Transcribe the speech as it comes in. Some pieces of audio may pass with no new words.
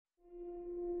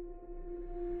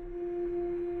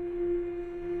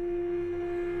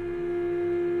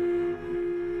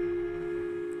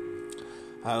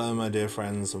Hello my dear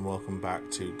friends and welcome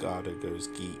back to Garda Goes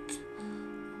Geek.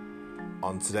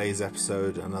 On today's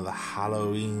episode, another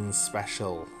Halloween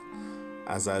special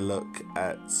as I look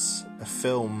at a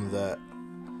film that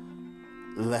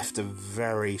left a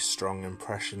very strong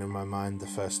impression in my mind the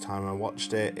first time I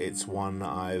watched it. It's one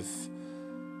I've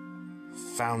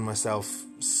found myself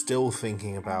still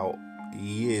thinking about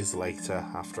years later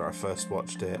after I first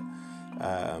watched it.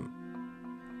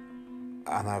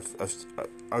 And I've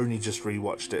only just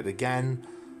rewatched it again,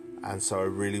 and so I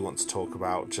really want to talk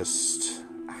about just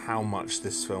how much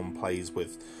this film plays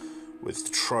with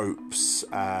tropes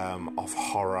of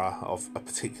horror, of a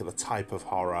particular type of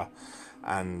horror,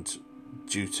 and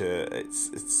due to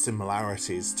its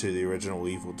similarities to the original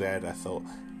Evil Dead, I thought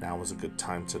now was a good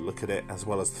time to look at it, as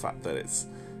well as the fact that it's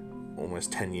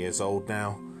almost 10 years old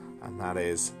now, and that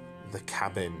is The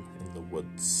Cabin in the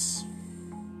Woods.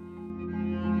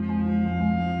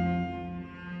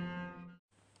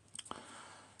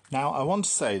 Now, I want to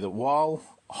say that while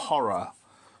horror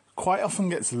quite often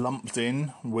gets lumped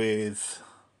in with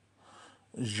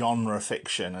genre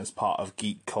fiction as part of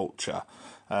geek culture,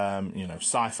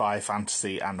 sci-fi,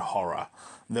 fantasy, and horror,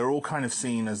 they're all kind of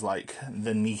seen as like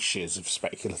the niches of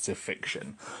speculative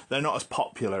fiction. They're not as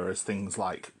popular as things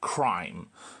like crime,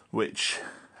 which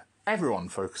everyone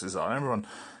focuses on.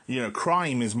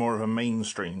 Crime is more of a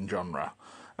mainstream genre,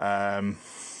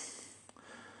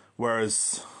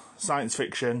 whereas science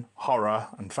fiction, horror,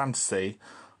 and fantasy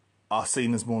are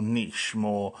seen as more niche,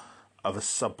 more of a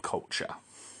subculture.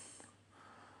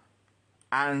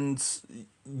 And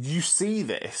you see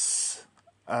this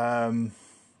at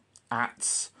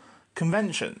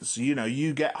conventions.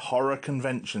 You get horror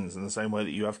conventions in the same way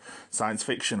that you have science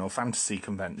fiction or fantasy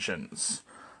conventions.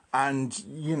 And,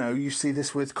 you see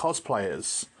this with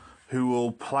cosplayers who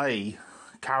will play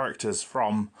characters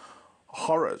from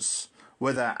horrors,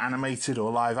 whether animated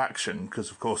or live action, because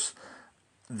of course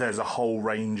there's a whole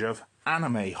range of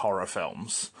anime horror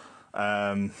films.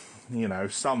 Some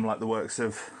like the works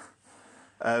of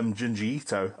Junji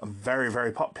Ito are very,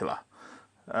 very popular.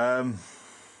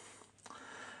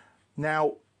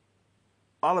 Now,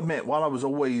 I'll admit, while I was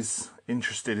always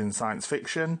interested in science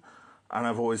fiction, and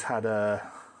I've always had a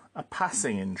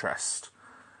passing interest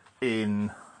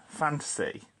in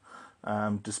fantasy,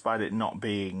 despite it not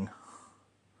being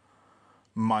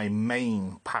my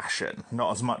main passion,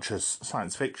 not as much as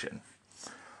science fiction,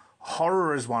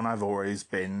 horror is one I've always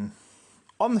been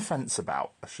on the fence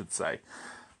about, I should say.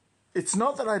 It's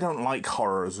not that I don't like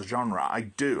horror as a genre. I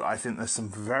do. I think there's some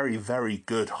very, very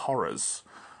good horrors,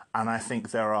 and I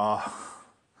think there are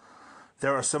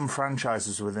some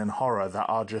franchises within horror that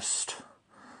are just,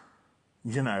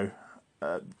 not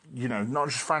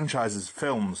just franchises,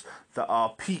 films that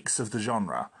are peaks of the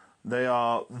genre. They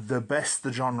are the best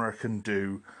the genre can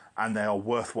do, and they are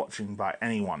worth watching by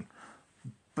anyone.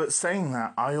 But saying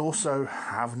that, I also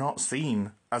have not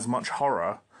seen as much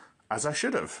horror as I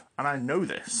should have, and I know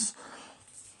this.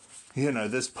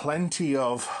 There's plenty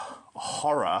of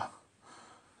horror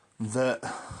that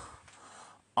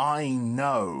I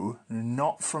know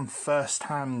not from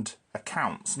first-hand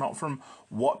accounts, not from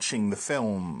watching the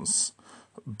films,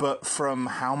 but from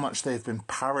how much they've been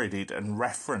parodied and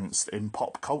referenced in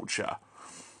pop culture.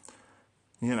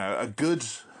 A good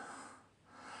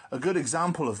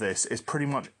example of this is pretty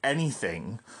much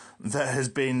anything that has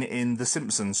been in The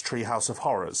Simpsons' Treehouse of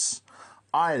Horrors.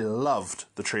 I loved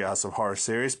the Treehouse of Horror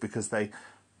series because they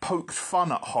poked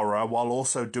fun at horror while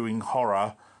also doing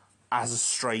horror as a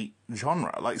straight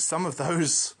genre. Like some of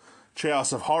those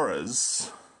Treehouse of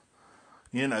Horrors,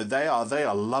 they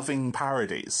are loving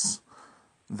parodies.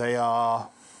 They are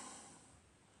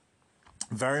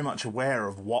very much aware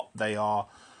of what they are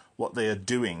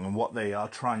doing and what they are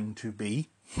trying to be.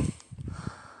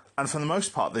 And for the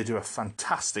most part, they do a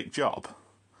fantastic job.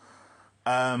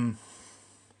 But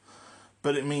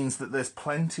it means that there's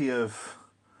plenty of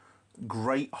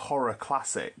great horror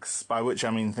classics, by which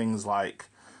I mean things like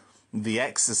The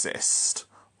Exorcist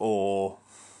or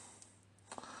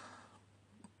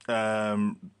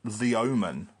The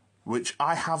Omen, which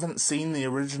I haven't seen the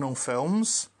original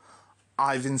films.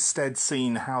 I've instead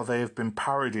seen how they have been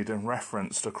parodied and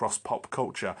referenced across pop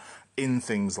culture in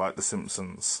things like The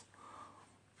Simpsons.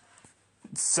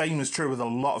 Same is true with a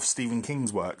lot of Stephen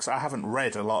King's works. I haven't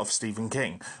read a lot of Stephen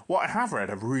King. What I have read,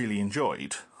 I've really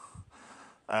enjoyed.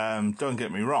 Don't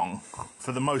get me wrong.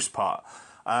 For the most part,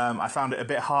 I found it a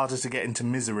bit harder to get into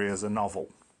Misery as a novel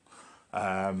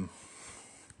than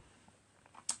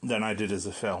I did as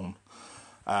a film.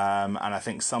 And I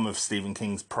think some of Stephen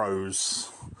King's prose,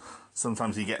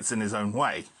 sometimes he gets in his own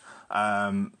way.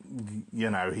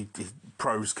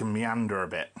 Prose can meander a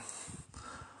bit.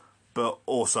 But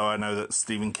also I know that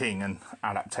Stephen King and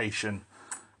adaptation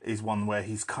is one where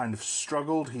he's kind of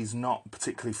struggled. He's not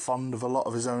particularly fond of a lot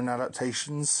of his own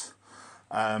adaptations,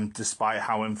 despite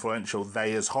how influential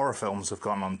they as horror films have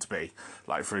gone on to be.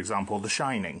 Like, for example, The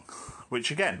Shining, which,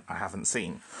 again, I haven't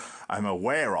seen. I'm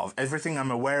aware of. Everything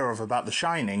I'm aware of about The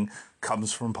Shining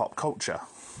comes from pop culture.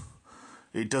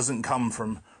 It doesn't come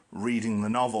from reading the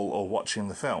novel or watching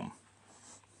the film.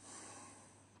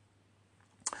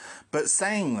 But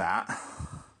saying that,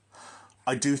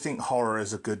 I do think horror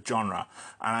is a good genre,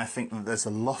 and I think that there's a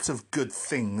lot of good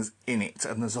things in it,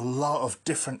 and there's a lot of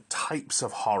different types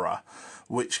of horror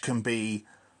which can be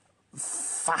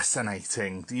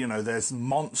fascinating. You know, there's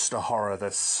monster horror,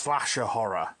 there's slasher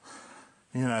horror,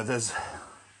 you know, there's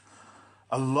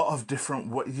a lot of different,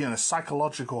 you know,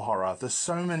 psychological horror. There's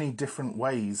so many different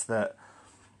ways that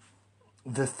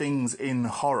the things in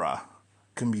horror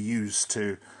can be used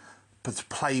to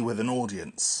play with an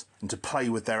audience and to play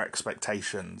with their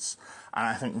expectations. And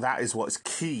I think that is what's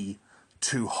key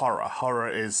to horror. Horror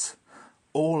is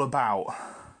all about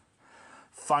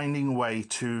finding a way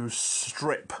to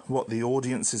strip what the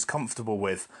audience is comfortable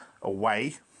with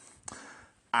away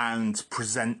and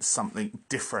present something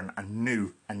different and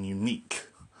new and unique.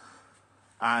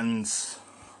 And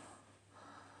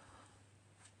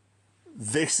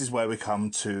this is where we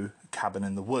come to Cabin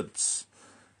in the Woods.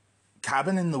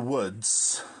 Cabin in the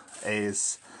Woods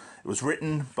it was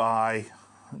written by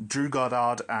Drew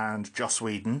Goddard and Joss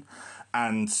Whedon,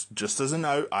 and just as a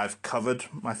note, I've covered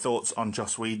my thoughts on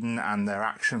Joss Whedon and their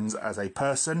actions as a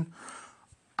person.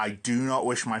 I do not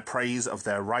wish my praise of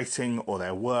their writing or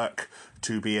their work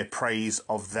to be a praise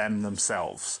of them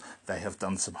themselves. They have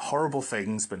done some horrible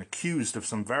things, been accused of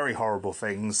some very horrible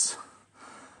things,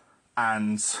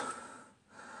 and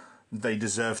they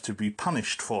deserve to be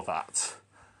punished for that.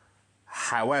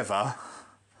 However,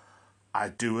 I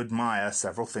do admire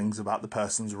several things about the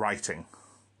person's writing.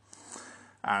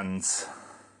 And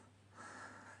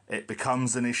it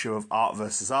becomes an issue of art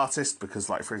versus artist because,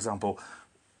 like, for example,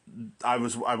 I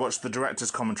watched the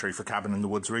director's commentary for Cabin in the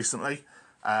Woods recently.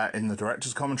 In the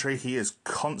director's commentary, he is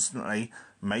constantly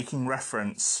making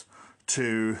reference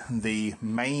to the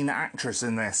main actress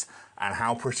in this and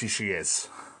how pretty she is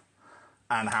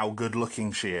and how good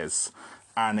looking she is.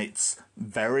 And it's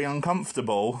very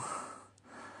uncomfortable,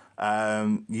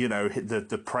 you know,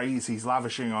 the praise he's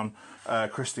lavishing on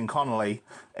Kristen Connolly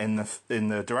in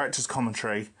the director's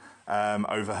commentary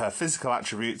over her physical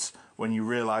attributes, when you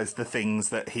realise the things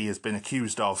that he has been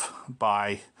accused of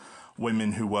by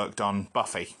women who worked on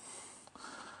Buffy.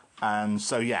 And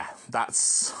so, yeah,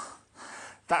 that's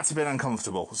a bit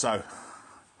uncomfortable. So,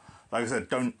 like I said,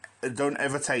 don't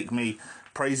ever take me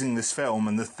praising this film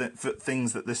and the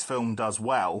things that this film does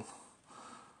well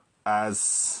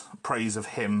as praise of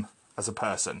him as a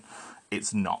person.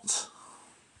 It's not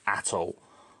at all.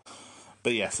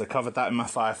 But yes, I covered that in my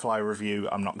Firefly review.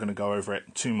 I'm not going to go over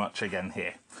it too much again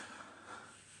here.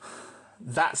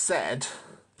 That said,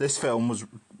 this film was,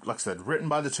 like I said, written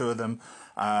by the two of them.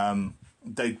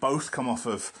 They both come off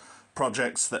of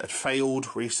projects that had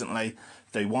failed recently.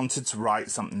 They wanted to write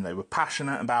something they were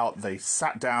passionate about. They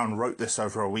sat down, wrote this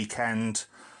over a weekend,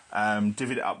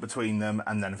 divvied it up between them,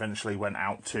 and then eventually went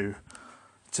out to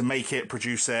make it,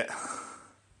 produce it.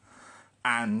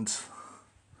 And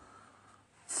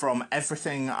from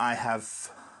everything I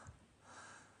have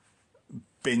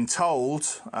been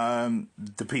told,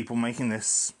 the people making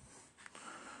this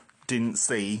didn't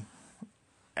see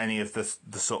any of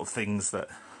the sort of things that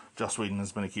Joss Whedon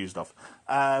has been accused of.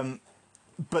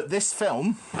 But this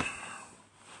film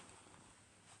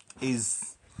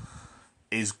is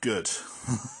good.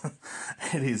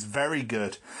 It is very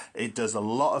good. It does a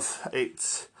lot of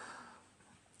it.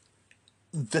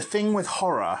 The thing with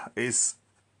horror is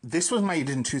this was made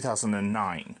in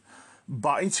 2009.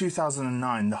 By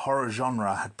 2009, the horror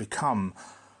genre had become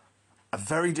a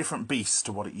very different beast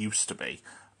to what it used to be.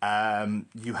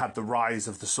 You had the rise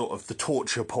of the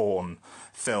torture porn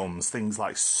films, things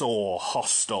like Saw,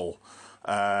 Hostel,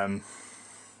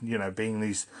 you know, being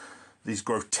these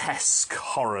grotesque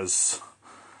horrors,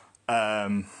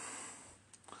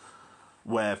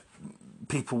 where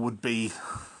people would be,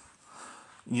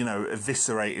 you know,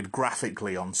 eviscerated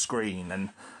graphically on screen. And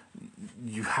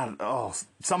you had,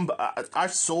 I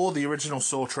saw the original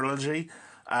Saw trilogy.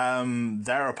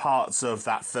 There are parts of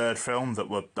that third film that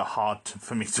were hard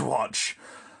for me to watch.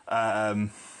 You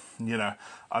know,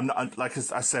 I'm not, like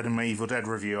I said in my Evil Dead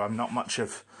review,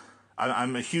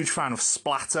 I'm a huge fan of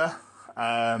splatter,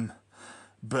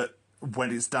 but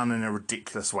when it's done in a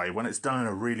ridiculous way, when it's done in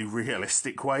a really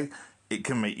realistic way, it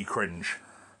can make you cringe.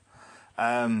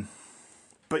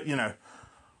 But, you know,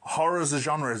 horror as a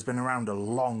genre has been around a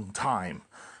long time.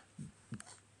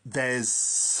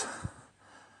 There's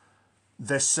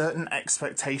certain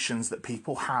expectations that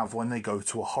people have when they go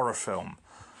to a horror film.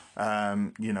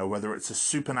 Whether it's a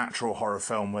supernatural horror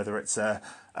film, whether it's a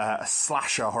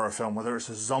slasher horror film, whether it's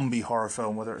a zombie horror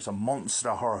film, whether it's a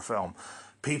monster horror film,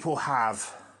 people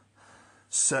have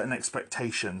certain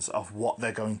expectations of what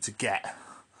they're going to get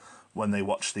when they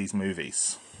watch these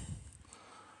movies.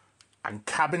 And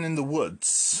Cabin in the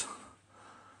Woods,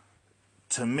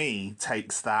 to me,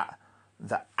 takes the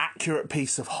accurate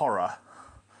piece of horror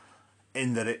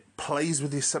in that it plays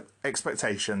with your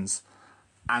expectations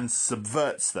and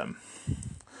subverts them,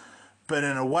 but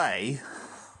in a way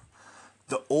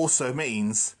that also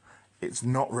means it's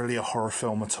not really a horror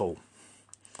film at all.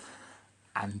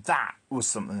 And that was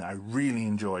something I really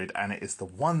enjoyed, and it is the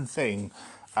one thing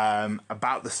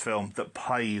about this film that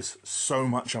plays so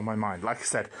much on my mind. Like I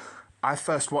said, I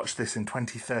first watched this in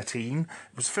 2013.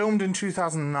 It was filmed in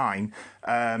 2009.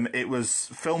 It was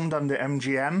filmed under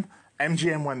MGM.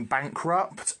 MGM went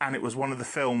bankrupt, and it was one of the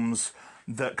films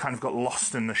that kind of got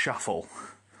lost in the shuffle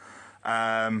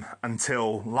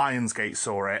until Lionsgate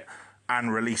saw it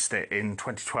and released it in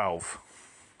 2012.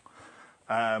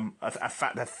 In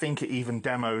fact, I think it even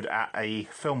demoed at a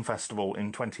film festival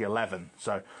in 2011,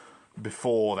 so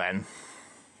before then.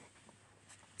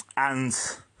 And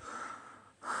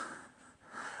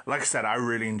like I said, I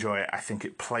really enjoy it. I think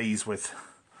it plays with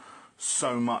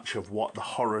so much of what the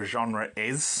horror genre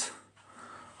is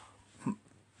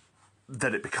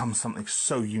that it becomes something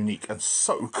so unique and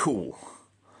so cool.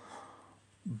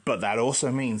 But that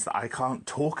also means that I can't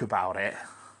talk about it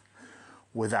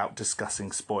without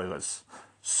discussing spoilers.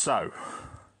 So,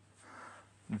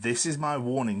 this is my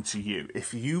warning to you.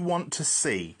 If you want to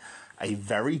see a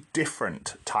very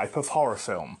different type of horror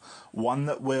film, one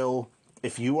that will,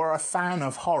 if you are a fan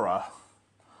of horror,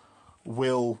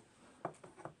 will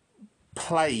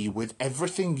play with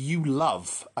everything you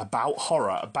love about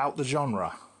horror, about the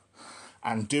genre,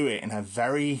 and do it in a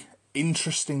very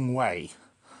interesting way,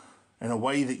 in a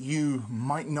way that you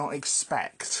might not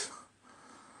expect,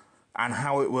 and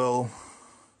how it will,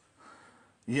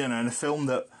 in a film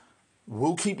that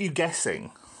will keep you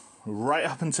guessing right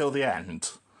up until the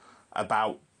end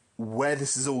about where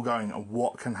this is all going and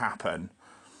what can happen,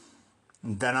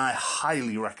 then I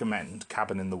highly recommend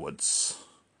Cabin in the Woods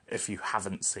if you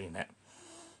haven't seen it.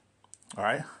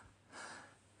 Alright?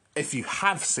 If you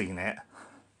have seen it,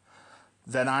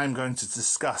 then I'm going to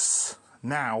discuss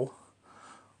now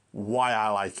why I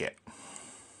like it.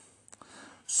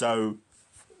 So,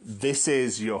 this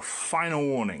is your final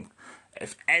warning.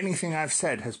 If anything I've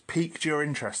said has piqued your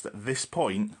interest at this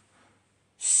point,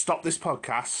 stop this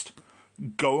podcast,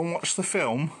 go and watch the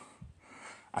film,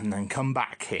 and then come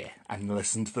back here and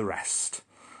listen to the rest.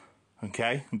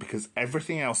 Okay? Because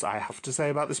everything else I have to say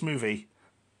about this movie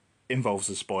involves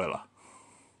a spoiler.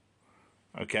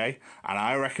 Okay? And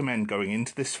I recommend going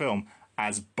into this film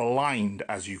as blind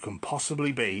as you can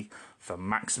possibly be for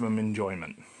maximum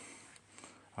enjoyment.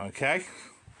 Okay?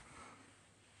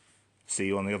 See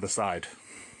you on the other side.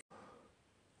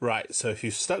 Right, so if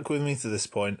you've stuck with me to this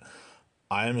point,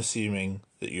 I am assuming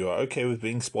that you are okay with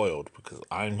being spoiled, because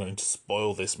I'm going to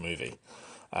spoil this movie.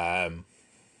 For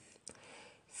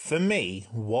me,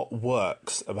 what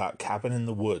works about Cabin in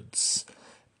the Woods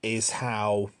is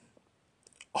how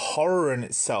horror in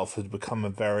itself had become a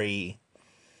very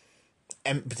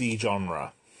empty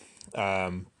genre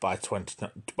by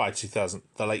 2000,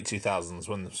 the late 2000s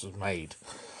when this was made.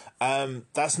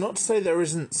 That's not to say there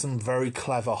isn't some very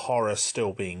clever horror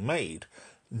still being made.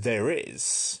 There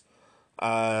is.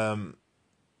 But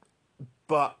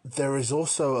there is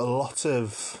also a lot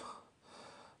of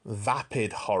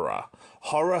vapid horror.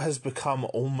 Horror has become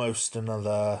almost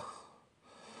another,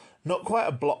 not quite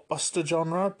a blockbuster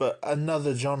genre, but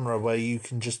another genre where you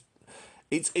can just,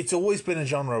 it's always been a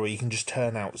genre where you can just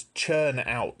churn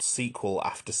out sequel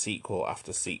after sequel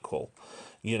after sequel.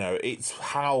 It's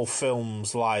how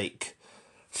films like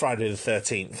Friday the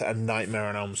 13th and Nightmare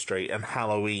on Elm Street and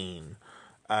Halloween,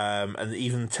 and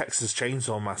even Texas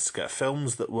Chainsaw Massacre,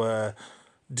 films that were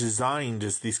designed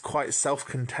as these quite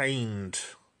self-contained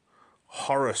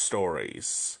horror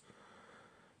stories,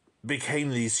 became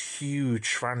these huge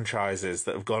franchises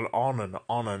that have gone on and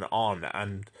on and on,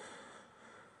 and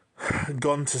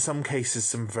gone to some cases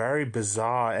some very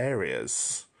bizarre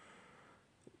areas.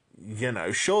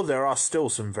 Sure, there are still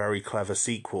some very clever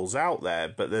sequels out there,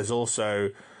 but there's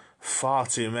also far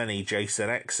too many Jason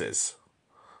X's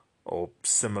or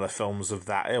similar films of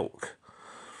that ilk.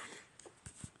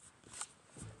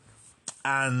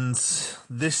 And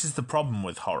this is the problem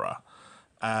with horror.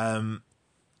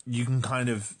 you can kind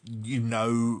of,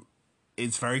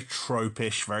 it's very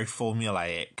tropish, very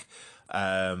formulaic.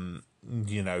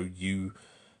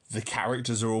 The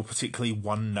characters are all particularly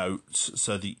one note,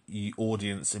 so the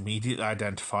audience immediately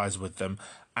identifies with them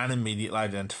and immediately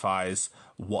identifies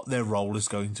what their role is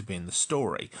going to be in the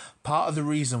story. Part of the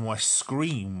reason why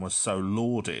Scream was so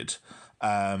lauded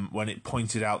when it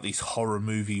pointed out these horror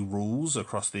movie rules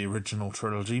across the original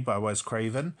trilogy by Wes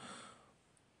Craven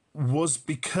was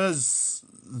because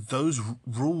those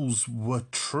rules were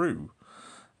true.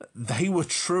 They were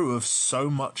true of so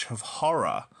much of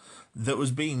horror that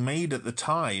was being made at the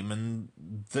time, and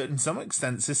that in some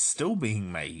extent is still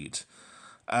being made.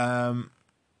 Cabin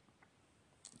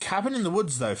in the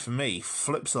Woods, though, for me,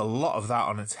 flips a lot of that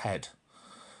on its head.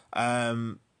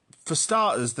 For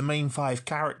starters, the main 5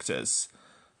 characters,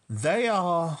 they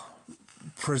are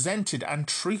presented and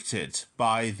treated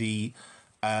by the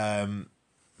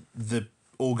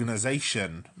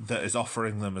organization that is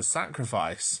offering them as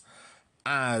sacrifice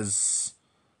as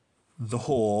the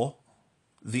whore,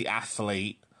 the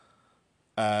athlete,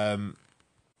 the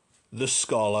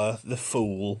scholar, the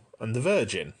fool, and the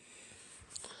virgin.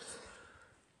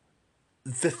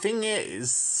 The thing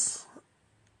is,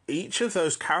 each of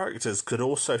those characters could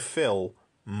also fill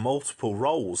multiple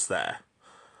roles there.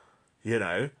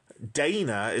 Dana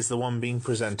is the one being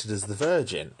presented as the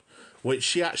virgin, which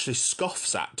she actually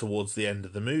scoffs at towards the end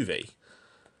of the movie.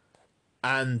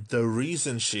 And the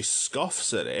reason she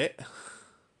scoffs at it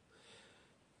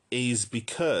is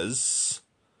because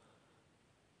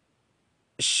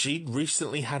she'd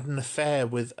recently had an affair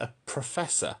with a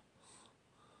professor.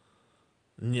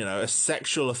 A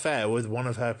sexual affair with one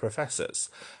of her professors.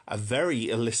 A very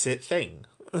illicit thing,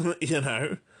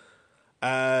 The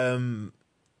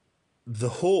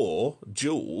whore,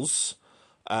 Jules,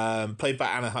 played by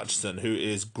Anna Hutchison, who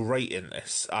is great in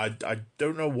this. I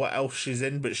don't know what else she's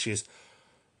in, but she's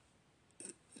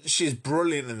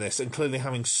brilliant in this and clearly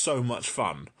having so much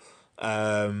fun.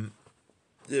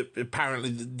 Apparently,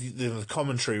 the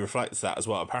commentary reflects that as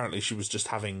well. Apparently, she was just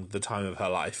having the time of her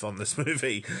life on this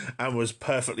movie and was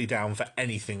perfectly down for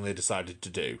anything they decided to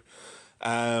do.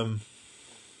 I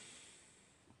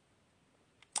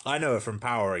know her from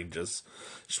Power Rangers.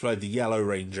 She played the Yellow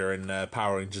Ranger in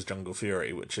Power Rangers Jungle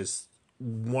Fury, which is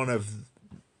one of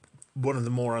the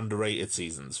more underrated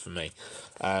seasons for me.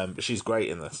 But she's great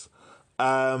in this.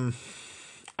 And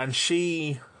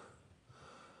she,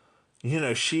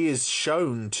 she is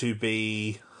shown to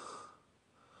be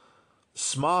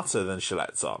smarter than she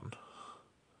lets on.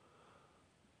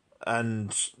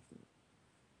 And,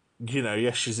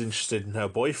 yes, she's interested in her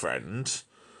boyfriend,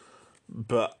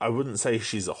 but I wouldn't say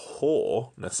she's a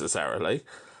whore, necessarily.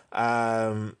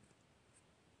 At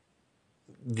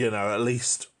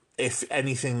least if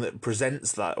anything that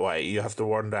presents that way, you have to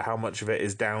wonder how much of it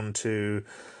is down to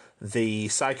the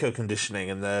psycho conditioning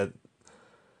and the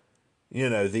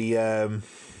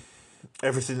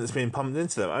everything that's being pumped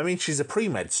into them. I mean, she's a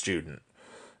pre-med student.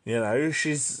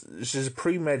 She's a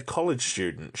pre-med college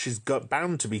student. She's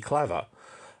bound to be clever.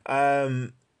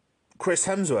 Chris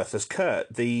Hemsworth as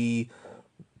Kurt, the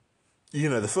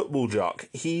football jock,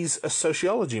 he's a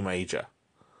sociology major.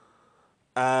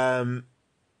 And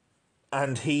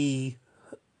he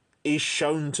is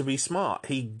shown to be smart.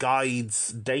 He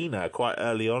guides Dana quite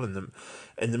early on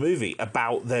in the movie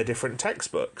about their different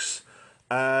textbooks.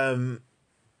 Jesse,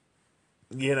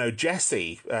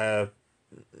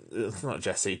 not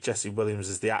Jesse. Jesse Williams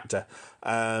is the actor.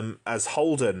 As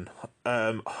Holden,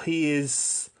 he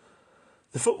is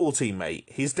the football teammate.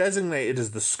 He's designated as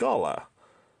the scholar,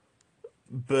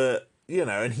 but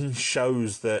and he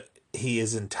shows that he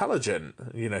is intelligent.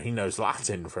 He knows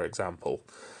Latin, for example,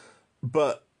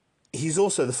 but he's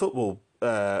also the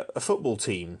a football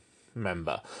team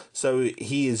member. So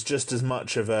he is just as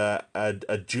much of a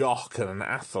jock and an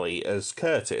athlete as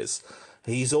Kurt is.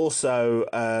 He's also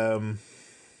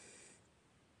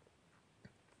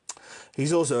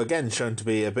again shown to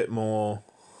be a bit more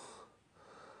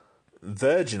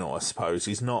virginal, I suppose.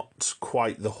 He's not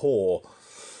quite the whore,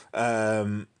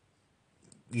 that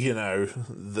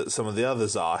some of the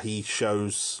others are. He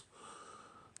shows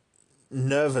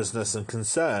nervousness and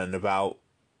concern about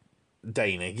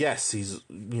Dana. Yes, he's,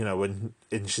 when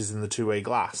she's in the two-way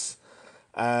glass,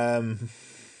 or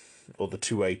the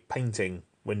two-way painting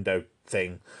window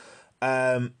thing.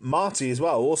 Marty as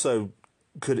well also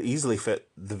could easily fit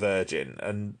the virgin,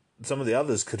 and some of the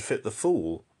others could fit the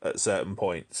fool at certain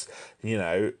points.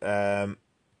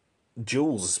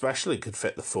 Jules especially could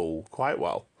fit the fool quite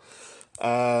well.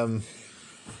 And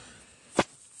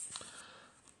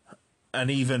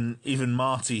even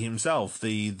Marty himself,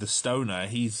 the stoner,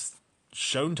 he's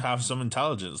shown to have some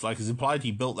intelligence. Like, it's implied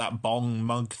he built that bong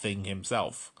mug thing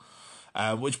himself,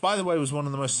 which, by the way, was one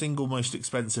of the most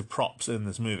expensive props in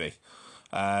this movie.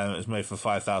 It was made for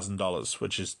 $5,000,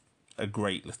 which is a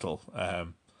great little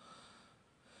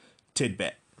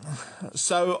tidbit.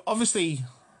 So, obviously,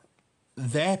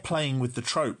 they're playing with the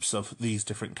tropes of these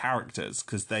different characters,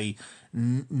 because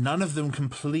none of them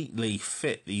completely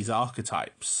fit these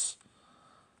archetypes.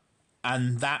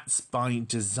 And that's by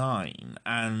design.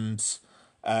 And,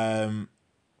 Drew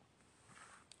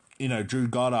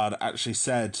Goddard actually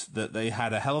said that they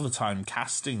had a hell of a time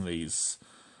casting these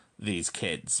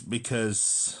kids,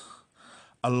 because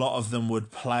a lot of them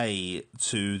would play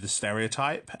to the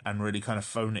stereotype and really kind of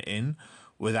phone it in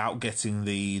without getting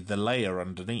the layer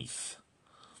underneath.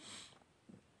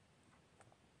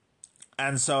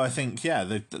 And so I think, yeah,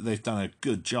 they've done a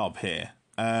good job here.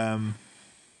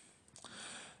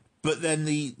 But then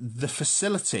the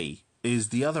facility is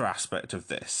the other aspect of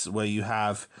this, where you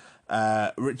have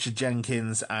Richard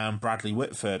Jenkins and Bradley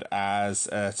Whitford as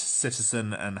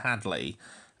Citizen and Hadley,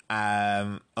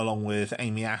 along with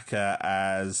Amy Acker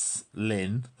as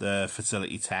Lynn, the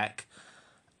facility tech,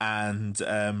 and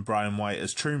Brian White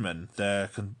as Truman,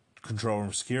 the control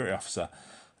room security officer.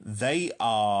 They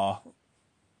are,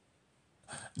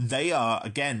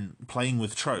 again, playing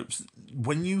with tropes.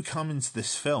 When you come into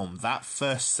this film, that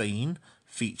first scene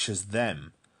features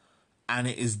them. And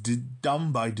it is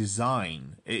done by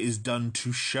design. It is done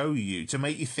to show you, to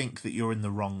make you think that you're in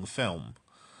the wrong film.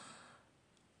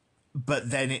 But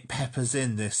then it peppers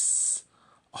in this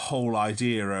whole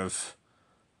idea of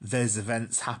there's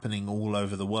events happening all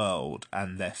over the world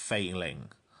and they're failing.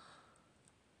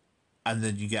 And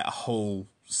then you get a whole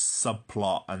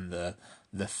subplot and the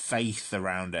faith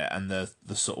around it, and the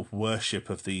sort of worship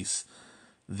of these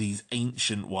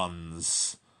ancient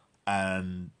ones,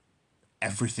 and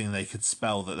everything they could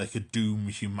spell that they could doom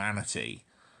humanity.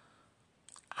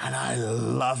 And I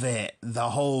love it. The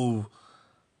whole,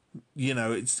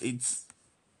 it's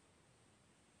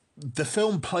the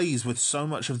film plays with so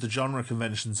much of the genre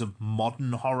conventions of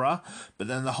modern horror, but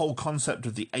then the whole concept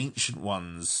of the ancient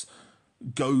ones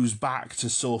goes back to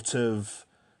sort of,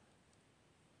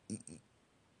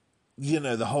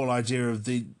 the whole idea of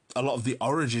a lot of the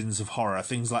origins of horror,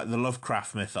 things like the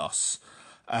Lovecraft mythos,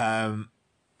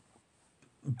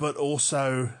 but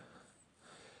also,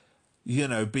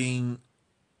 being,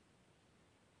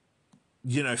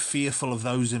 fearful of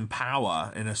those in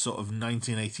power in a sort of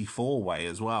 1984 way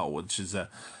as well, which is a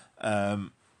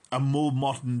more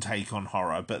modern take on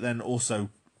horror. But then also,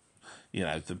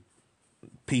 the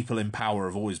people in power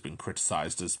have always been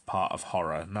criticised as part of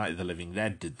horror. Night of the Living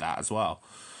Dead did that as well.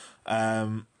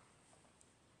 And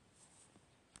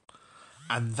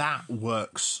that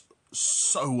works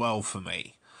so well for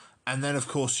me. And then, of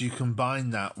course, you combine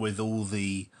that with all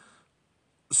the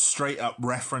straight-up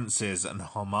references and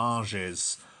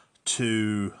homages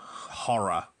to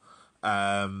horror.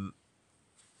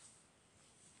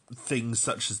 Things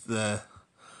such as the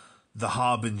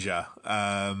Harbinger,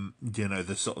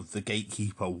 the sort of the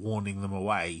gatekeeper warning them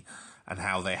away, and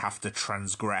how they have to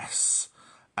transgress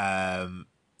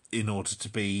in order to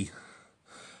be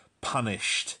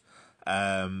punished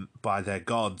by their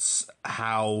gods.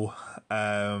 How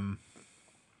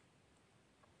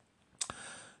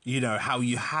how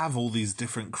you have all these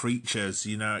different creatures.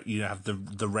 You have the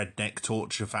redneck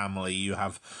torture family, you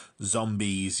have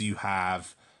zombies, you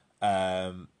have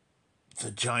the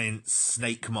giant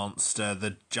snake monster,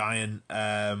 the giant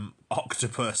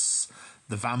octopus,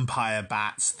 the vampire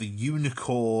bats, the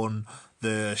unicorn,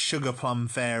 the sugar plum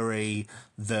fairy,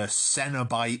 the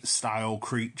Cenobite style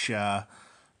creature,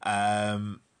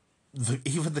 even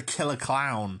the killer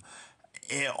clown.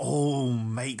 It all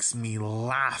makes me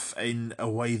laugh in a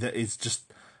way that is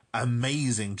just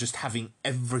amazing. Just having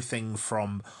everything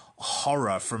from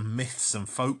horror, from myths and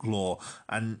folklore,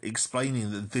 and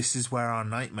explaining that this is where our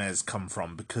nightmares come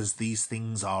from, because these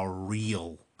things are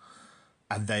real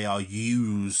and they are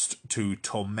used to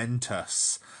torment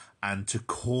us and to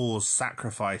cause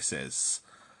sacrifices.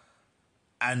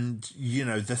 And,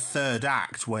 the third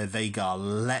act where they are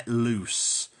let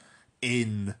loose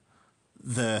in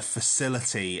the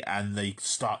facility and they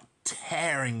start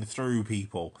tearing through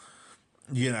people.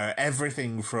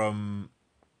 Everything from,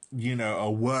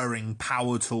 a whirring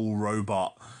power tool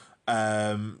robot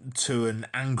to an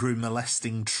angry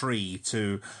molesting tree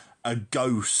to a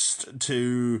ghost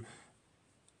to,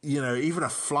 even a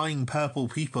flying purple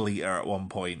people eater at one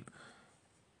point.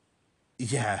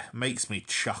 Yeah, makes me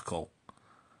chuckle.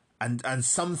 And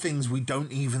some things we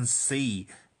don't even see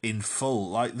in full.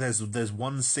 Like there's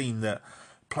one scene that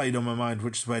played on my mind,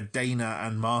 which is where Dana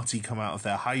and Marty come out of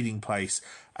their hiding place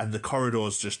and the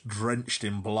corridor's just drenched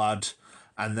in blood.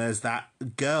 And there's that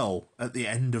girl at the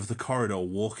end of the corridor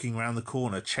walking around the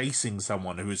corner, chasing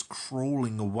someone who is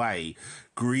crawling away,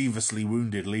 grievously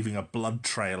wounded, leaving a blood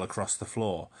trail across the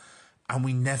floor. And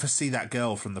we never see that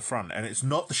girl from the front. And it's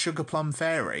not the Sugar Plum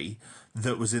Fairy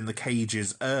that was in the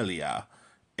cages earlier.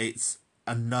 It's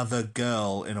another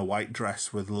girl in a white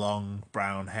dress with long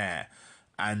brown hair.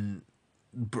 And,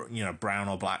 you know, brown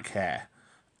or black hair.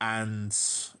 And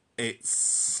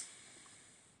it's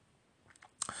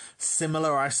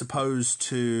similar, I suppose,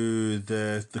 to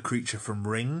the creature from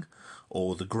Ring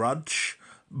or The Grudge,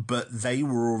 but they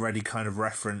were already kind of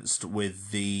referenced with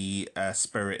the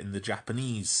spirit in the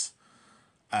Japanese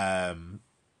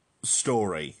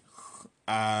story.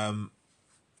 And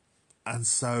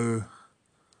so,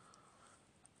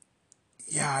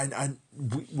 yeah, and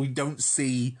we don't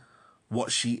see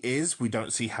what she is. We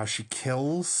don't see how she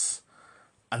kills.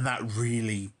 And that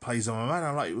really plays on my mind.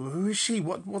 I'm like, who is she?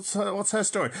 What's her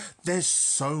story? There's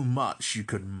so much you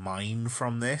could mine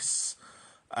from this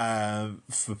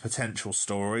for potential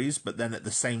stories, but then at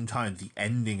the same time, the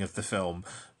ending of the film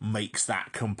makes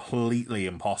that completely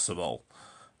impossible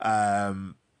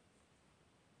in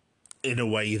a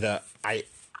way that I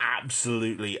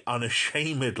absolutely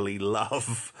unashamedly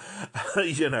love.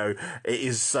 You know, it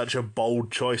is such a bold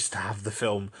choice to have the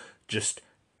film just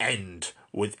end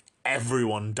with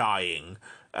everyone dying,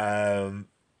 and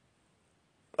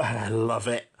I love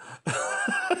it.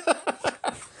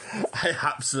 I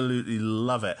absolutely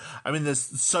love it. I mean,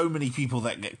 there's so many people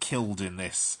that get killed in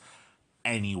this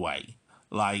anyway.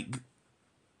 Like,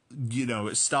 you know,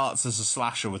 it starts as a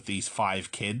slasher with these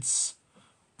 5 kids,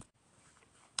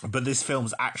 but this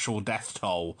film's actual death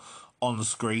toll on the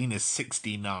screen is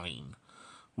 69,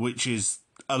 which is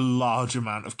a large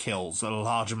amount of kills, a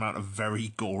large amount of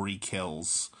very gory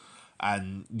kills.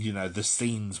 And, you know, the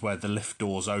scenes where the lift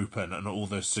doors open and all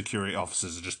the security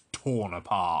officers are just torn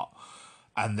apart.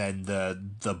 And then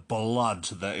the blood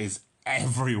that is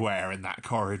everywhere in that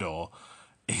corridor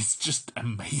is just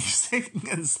amazing.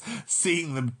 And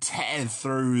seeing them tear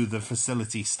through the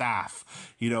facility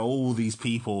staff, you know, all these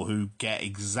people who get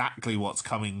exactly what's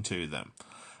coming to them.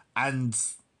 And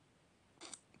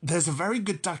there's a very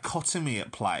good dichotomy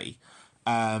at play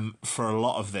for a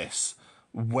lot of this,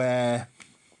 where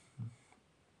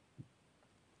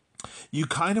you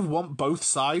kind of want both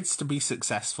sides to be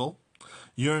successful.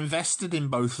 You're invested in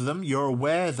both of them. You're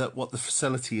aware that what the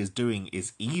facility is doing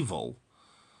is evil,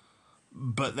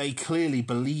 but they clearly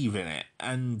believe in it.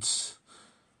 And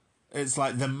it's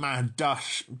like the mad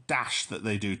dash that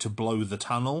they do to blow the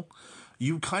tunnel.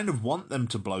 You kind of want them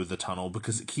to blow the tunnel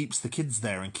because it keeps the kids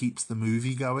there and keeps the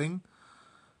movie going.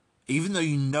 Even though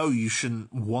you know you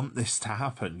shouldn't want this to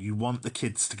happen, you want the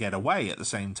kids to get away at the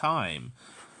same time.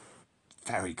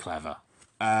 Very clever.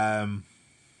 And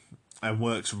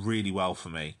works really well for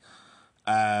me.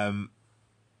 And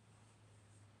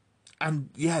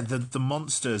yeah, the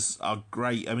monsters are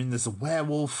great. I mean, there's a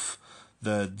werewolf,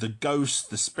 the ghosts,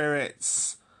 the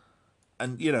spirits,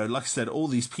 and, you know, like I said, all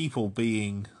these people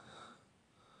being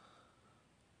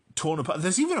torn apart.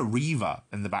 There's even a Reaver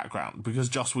in the background because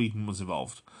Joss Whedon was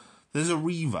involved. There's a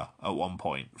Reaver at one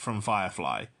point from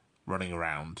Firefly running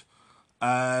around.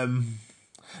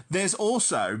 There's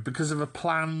also, because of a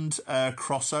planned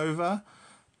crossover,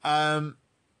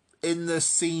 in the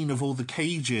scene of all the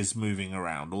cages moving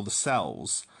around, all the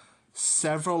cells,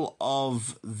 several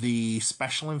of the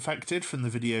special infected from the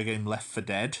video game Left 4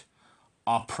 Dead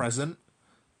are present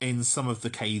in some of the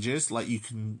cages. Like, you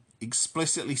can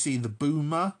explicitly see the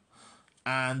Boomer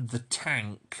and the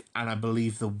Tank, and I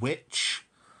believe the Witch,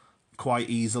 quite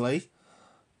easily.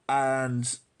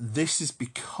 And this is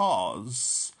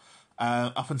because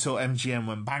up until MGM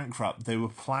went bankrupt, they were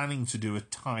planning to do a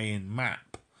tie-in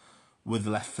map with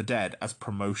Left 4 Dead as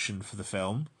promotion for the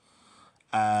film.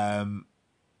 I'm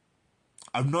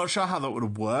not sure how that would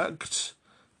have worked,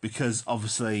 because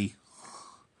obviously,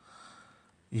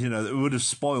 you know, it would have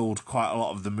spoiled quite a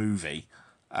lot of the movie.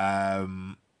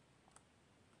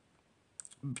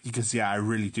 Because, yeah, I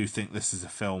really do think this is a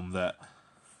film that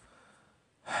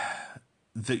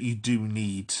you do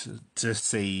need to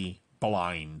see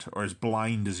blind, or as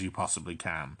blind as you possibly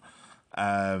can.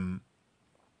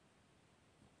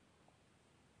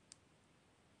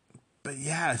 But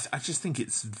yeah, I just think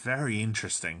it's very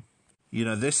interesting. You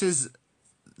know, this is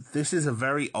a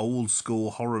very old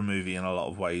school horror movie in a lot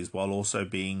of ways, while also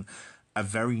being a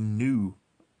very new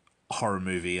horror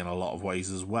movie in a lot of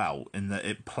ways as well, in that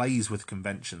it plays with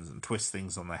conventions and twists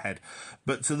things on their head,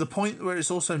 but to the point where it's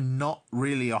also not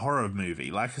really a horror movie.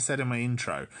 Like I said in my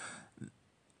intro,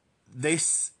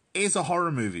 this is a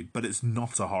horror movie, but it's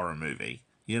not a horror movie.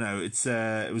 You know,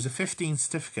 it was a 15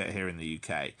 certificate here in the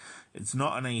UK. It's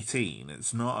not an 18.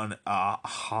 It's not an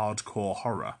hardcore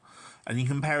horror. And you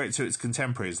compare it to its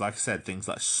contemporaries, like I said, things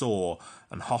like Saw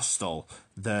and Hostel,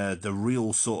 the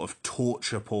real sort of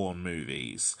torture porn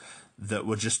movies that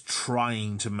were just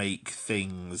trying to make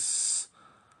things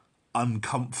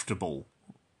uncomfortable.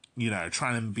 You know,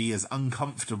 trying to be as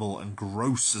uncomfortable and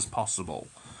gross as possible.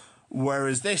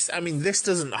 Whereas this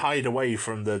doesn't hide away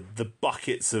from the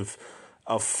buckets of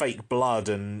fake blood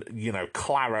and, you know,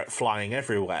 claret flying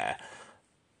everywhere.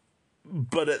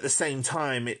 But at the same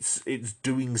time, it's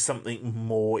doing something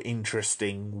more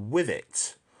interesting with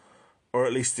it. Or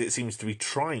at least it seems to be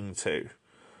trying to.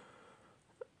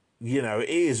 You know, it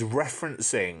is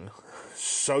referencing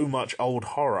so much old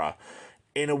horror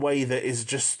in a way that is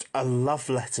just a love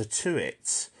letter to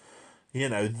it. You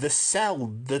know, the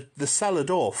cellar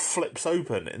door flips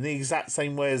open in the exact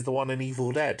same way as the one in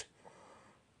Evil Dead.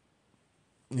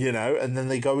 You know, and then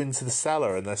they go into the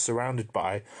cellar and they're surrounded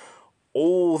by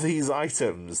all these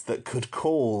items that could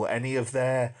call any of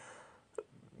their,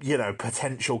 you know,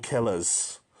 potential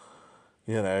killers.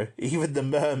 You know, even the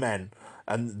mermen.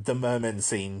 And the merman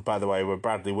scene, by the way, where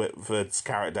Bradley Whitford's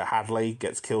character Hadley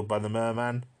gets killed by the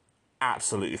merman.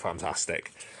 Absolutely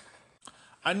fantastic.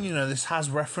 And, you know, this has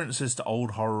references to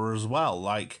old horror as well.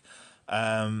 Like,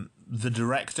 the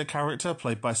director character,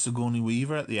 played by Sigourney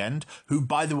Weaver at the end, who,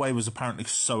 by the way, was apparently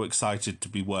so excited to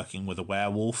be working with a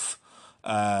werewolf.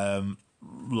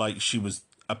 Like, she was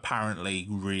apparently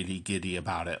really giddy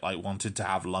about it, like wanted to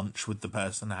have lunch with the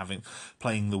person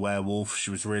playing the werewolf. She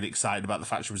was really excited about the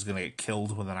fact she was going to get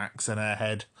killed with an axe in her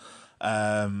head.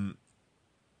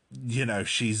 You know,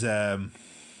 she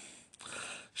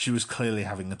was clearly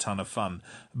having a ton of fun.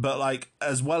 But, like,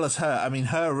 as well as her, I mean,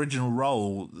 her original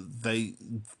role, they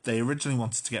originally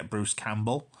wanted to get Bruce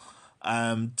Campbell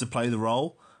to play the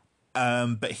role,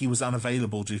 but he was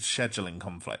unavailable due to scheduling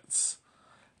conflicts.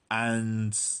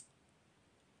 And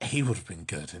he would have been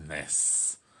good in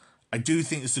this. I do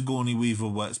think Sigourney Weaver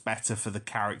works better for the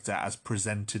character as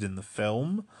presented in the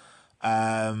film.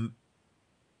 But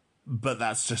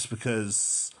that's just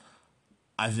because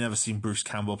I've never seen Bruce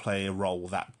Campbell play a role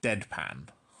that deadpan.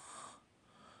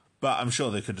 But I'm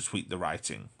sure they could have tweaked the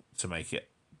writing to make it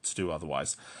to do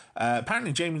otherwise.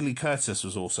 Apparently Jamie Lee Curtis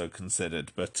was also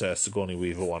considered, but Sigourney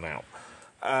Weaver won out.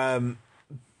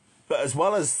 But as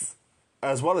well as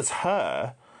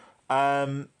her,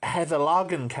 Heather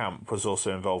Langenkamp was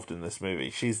also involved in this movie.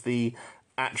 She's the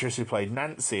actress who played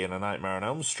Nancy in A Nightmare on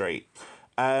Elm Street.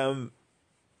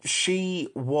 She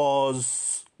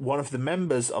was one of the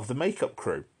members of the makeup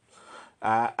crew.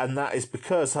 And that is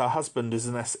because her husband is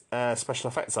a special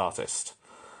effects artist.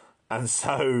 And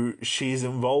so she's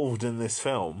involved in this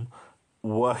film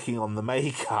working on the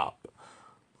makeup.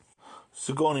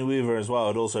 Sigourney Weaver as well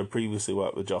had also previously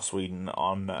worked with Joss Whedon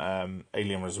on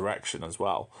Alien Resurrection as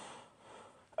well,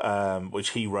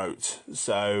 which he wrote.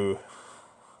 So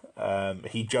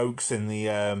he jokes in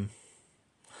the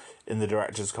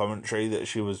director's commentary that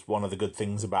she was one of the good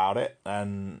things about it,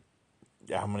 and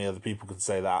how many other people could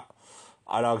say that?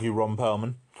 I'd argue Ron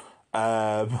Perlman.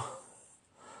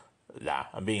 Nah,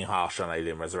 I'm being harsh on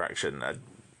Alien Resurrection.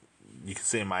 You can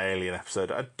see in my Alien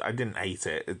episode, I didn't hate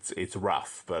it. It's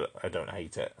rough, but I don't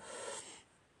hate it.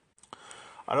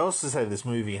 I'd also say this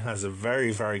movie has a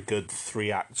very, very good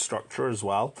 3-act structure as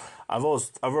well. I've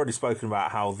already spoken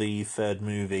about how the third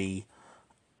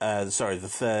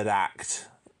act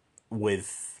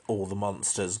with all the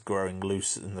monsters growing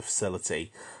loose in the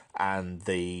facility and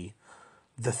the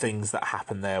things that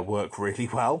happen there work really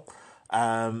well.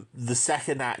 The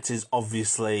second act is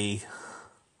obviously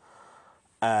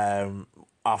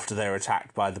after they're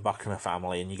attacked by the Buckner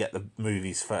family and you get the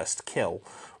movie's first kill,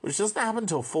 which doesn't happen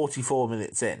until 44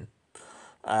 minutes in.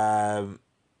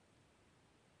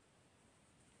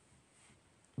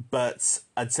 But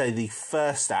I'd say the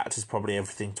first act is probably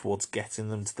everything towards getting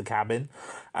them to the cabin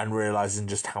and realising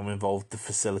just how involved the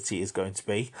facility is going to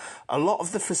be. A lot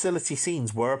of the facility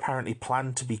scenes were apparently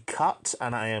planned to be cut,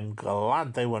 and I am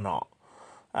glad they were not.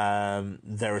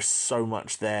 There is so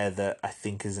much there that I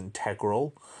think is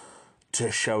integral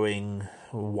to showing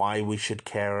why we should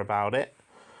care about it.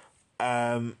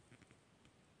 And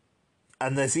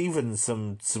there's even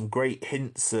some great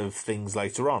hints of things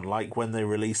later on, like when they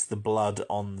release the blood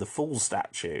on the Fool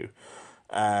statue.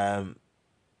 You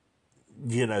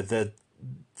know, the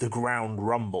ground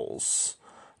rumbles,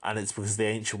 and it's because the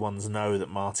Ancient Ones know that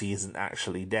Marty isn't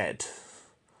actually dead.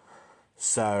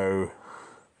 So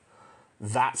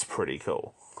that's pretty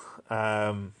cool.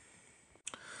 But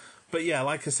yeah,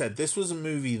 like I said, this was a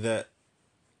movie that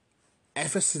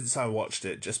ever since I watched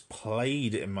it, just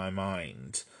played in my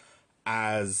mind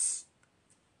as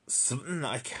something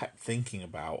that I kept thinking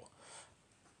about.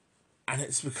 And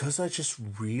it's because I just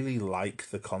really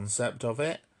like the concept of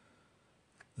it.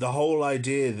 The whole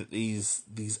idea that these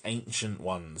ancient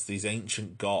ones, these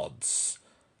ancient gods,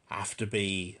 have to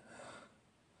be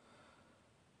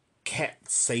kept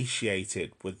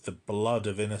satiated with the blood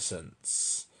of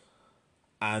innocence,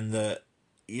 and that,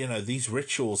 you know, these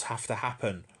rituals have to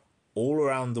happen all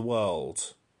around the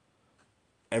world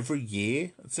every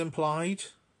year, it's implied.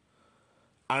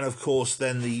 And of course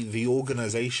then the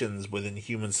organizations within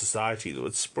human society that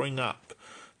would spring up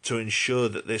to ensure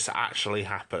that this actually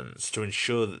happens, to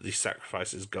ensure that these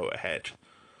sacrifices go ahead.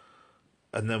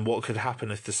 And then what could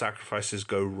happen if the sacrifices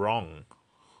go wrong?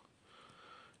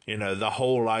 You know, the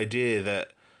whole idea that,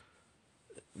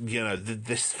 you know,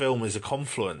 this film is a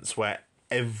confluence where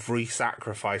every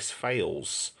sacrifice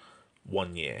fails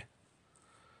one year.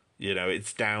 You know,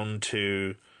 it's down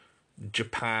to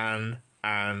Japan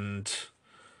and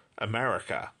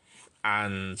America.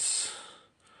 And,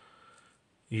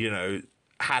 you know,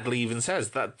 Hadley even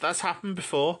says that that's happened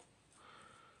before,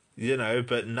 you know,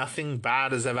 but nothing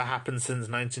bad has ever happened since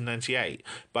 1998.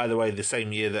 By the way, the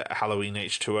same year that Halloween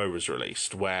H2O was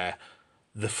released, where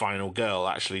the final girl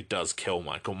actually does kill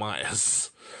Michael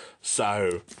Myers.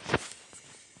 So,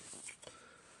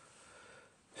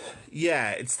 yeah,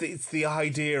 it's the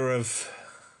idea of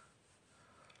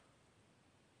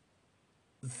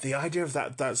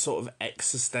that sort of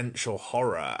existential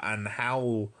horror and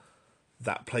how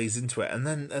that plays into it. And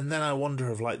then I wonder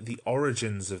of, like, the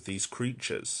origins of these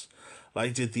creatures.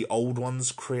 Like, did the old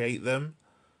ones create them?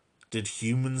 Did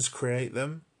humans create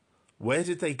them? Where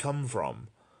did they come from?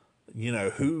 You know,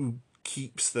 who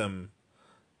keeps them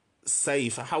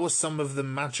safe? How are some of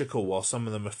them magical while some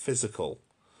of them are physical?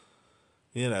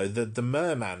 You know, the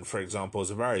merman, for example,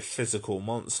 is a very physical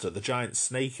monster. The giant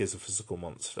snake is a physical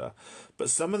monster.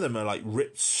 But some of them are, like,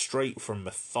 ripped straight from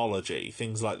mythology.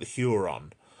 Things like the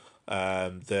Huron,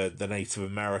 the Native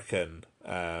American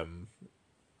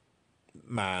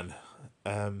man.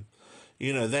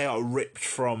 You know, they are ripped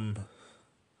from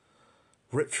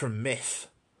myth,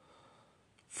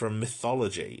 from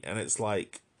mythology. And it's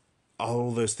like, are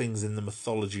all those things in the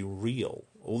mythology real?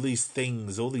 All these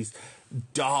things, all these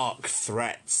dark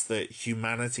threats that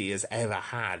humanity has ever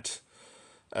had.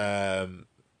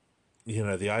 You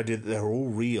know, the idea that they're all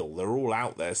real, they're all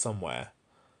out there somewhere,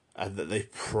 and that they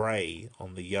prey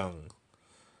on the young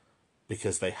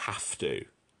because they have to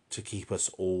keep us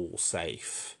all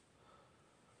safe.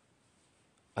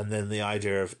 And then the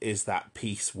idea of, is that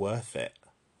peace worth it?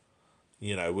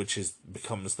 You know, which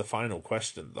becomes the final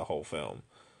question of the whole film.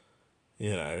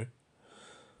 You know,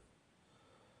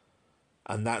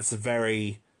 and that's a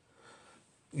very,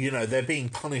 you know, they're being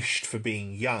punished for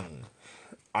being young,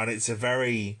 and it's a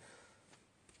very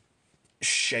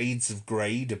shades of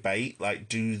grey debate. Like,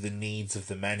 do the needs of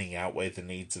the many outweigh the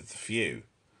needs of the few?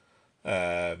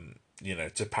 You know,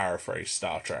 to paraphrase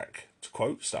Star Trek, to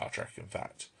quote Star Trek, in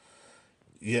fact.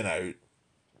 You know,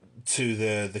 to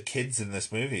the kids in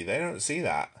this movie, they don't see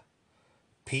that.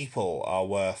 People are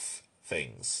worth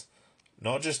things.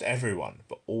 Not just everyone,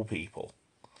 but all people.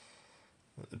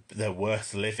 They're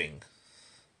worth living.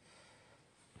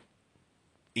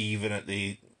 Even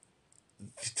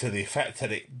to the effect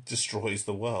that it destroys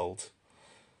the world.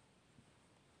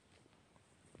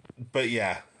 But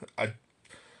yeah, like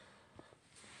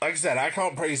I said, I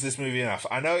can't praise this movie enough.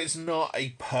 I know it's not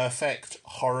a perfect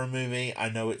horror movie. I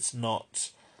know it's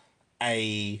not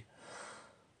a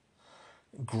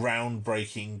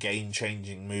groundbreaking,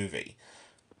 game-changing movie.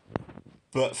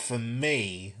 But for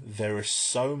me, there is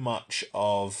so much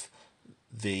of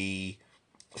the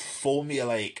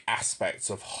formulaic aspects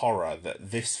of horror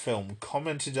that this film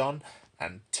commented on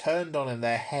and turned on in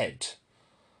their head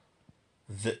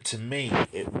that, to me,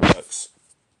 it works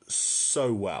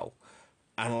so well.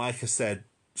 And like I said,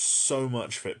 so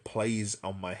much of it plays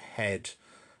on my head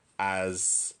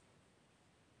as,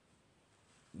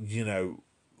 you know,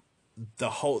 the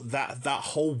whole that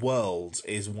whole world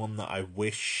is one that I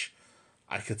wish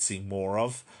I could see more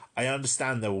of. I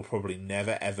understand there will probably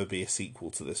never ever be a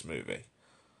sequel to this movie.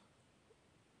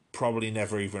 Probably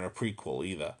never even a prequel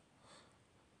either.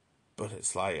 But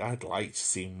it's like, I'd like to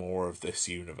see more of this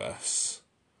universe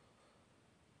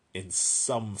in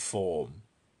some form,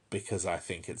 because I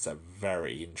think it's a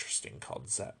very interesting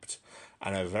concept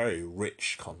and a very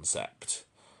rich concept.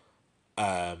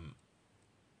 And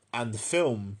the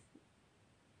film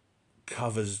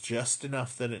covers just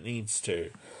enough that it needs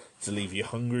to leave you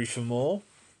hungry for more.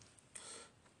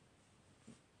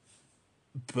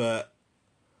 But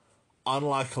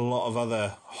unlike a lot of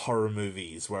other horror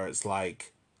movies where it's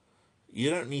like, you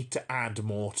don't need to add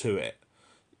more to it.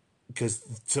 Because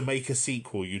to make a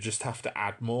sequel, you just have to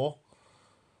add more.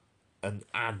 And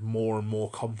add more and more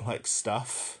complex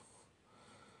stuff.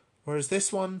 Whereas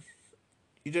this one,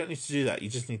 you don't need to do that. You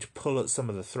just need to pull at some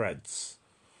of the threads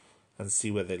and see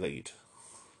where they lead.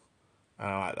 And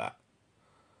I like that.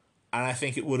 And I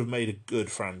think it would have made a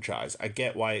good franchise. I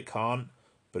get why it can't,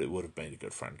 but it would have made a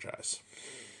good franchise.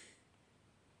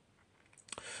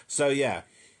 So yeah,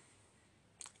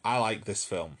 I like this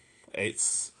film.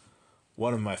 It's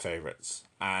one of my favourites.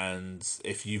 And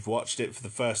if you've watched it for the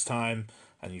first time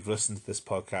and you've listened to this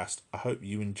podcast, I hope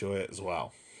you enjoy it as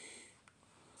well.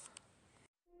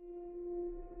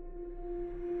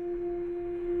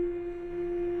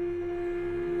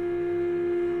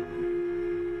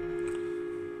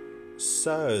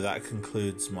 So that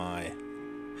concludes my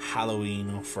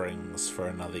Halloween offerings for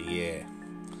another year.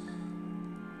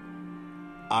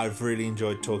 I've really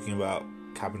enjoyed talking about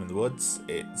Cabin in the Woods.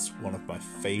 It's one of my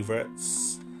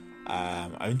favourites.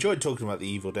 I enjoyed talking about the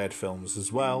Evil Dead films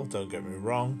as well, don't get me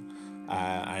wrong.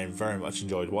 I very much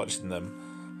enjoyed watching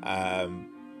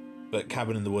them. But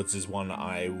Cabin in the Woods is one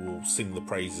I will sing the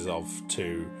praises of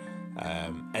to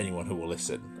anyone who will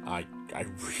listen. I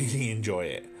really enjoy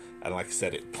it. And like I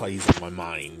said, it plays on my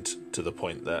mind to the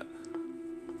point that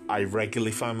I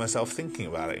regularly find myself thinking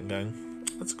about it and going,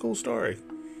 that's a cool story.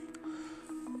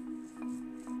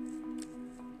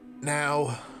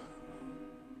 Now,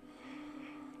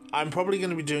 I'm probably going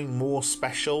to be doing more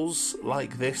specials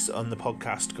like this on the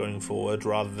podcast going forward,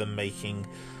 rather than making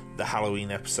the Halloween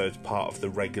episodes part of the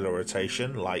regular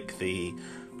rotation like the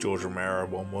George Romero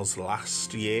one was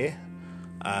last year.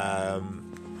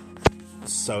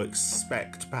 So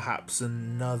expect perhaps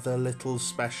another little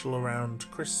special around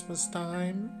Christmas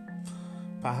time.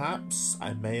 Perhaps.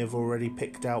 I may have already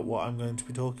picked out what I'm going to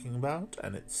be talking about,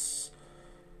 and it's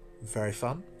very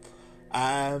fun.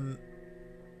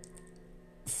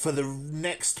 For the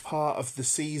next part of the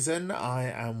season, I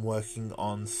am working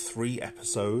on 3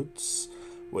 episodes,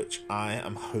 which I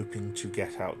am hoping to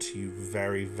get out to you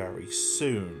very, very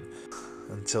soon.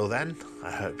 Until then,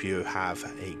 I hope you have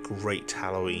a great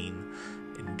Halloween,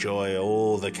 enjoy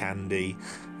all the candy,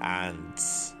 and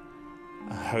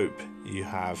I hope you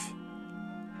have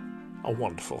a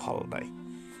wonderful holiday.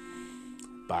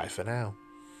 Bye for now.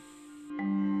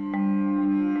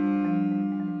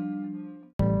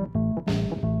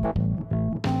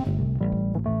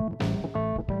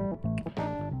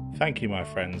 Thank you, my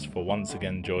friends, for once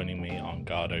again joining me on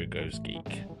Gardo Goes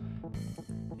Geek.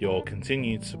 Your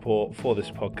continued support for this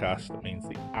podcast means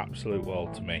the absolute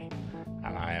world to me,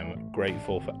 and I am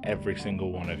grateful for every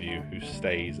single one of you who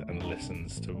stays and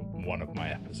listens to one of my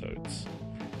episodes.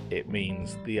 It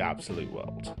means the absolute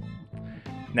world.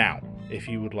 Now, if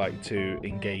you would like to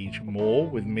engage more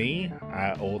with me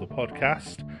or the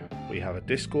podcast, we have a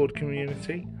Discord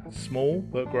community, small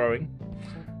but growing,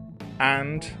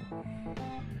 and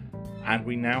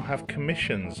we now have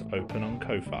commissions open on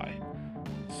Ko-Fi.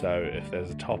 So if there's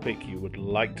a topic you would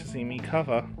like to see me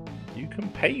cover, you can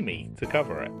pay me to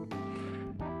cover it.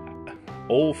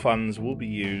 All funds will be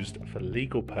used for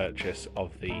legal purchase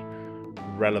of the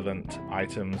relevant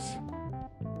items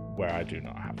where I do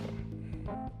not have them.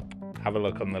 Have a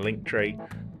look on the link tree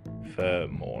for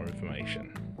more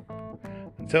information.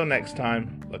 Until next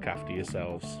time, look after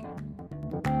yourselves.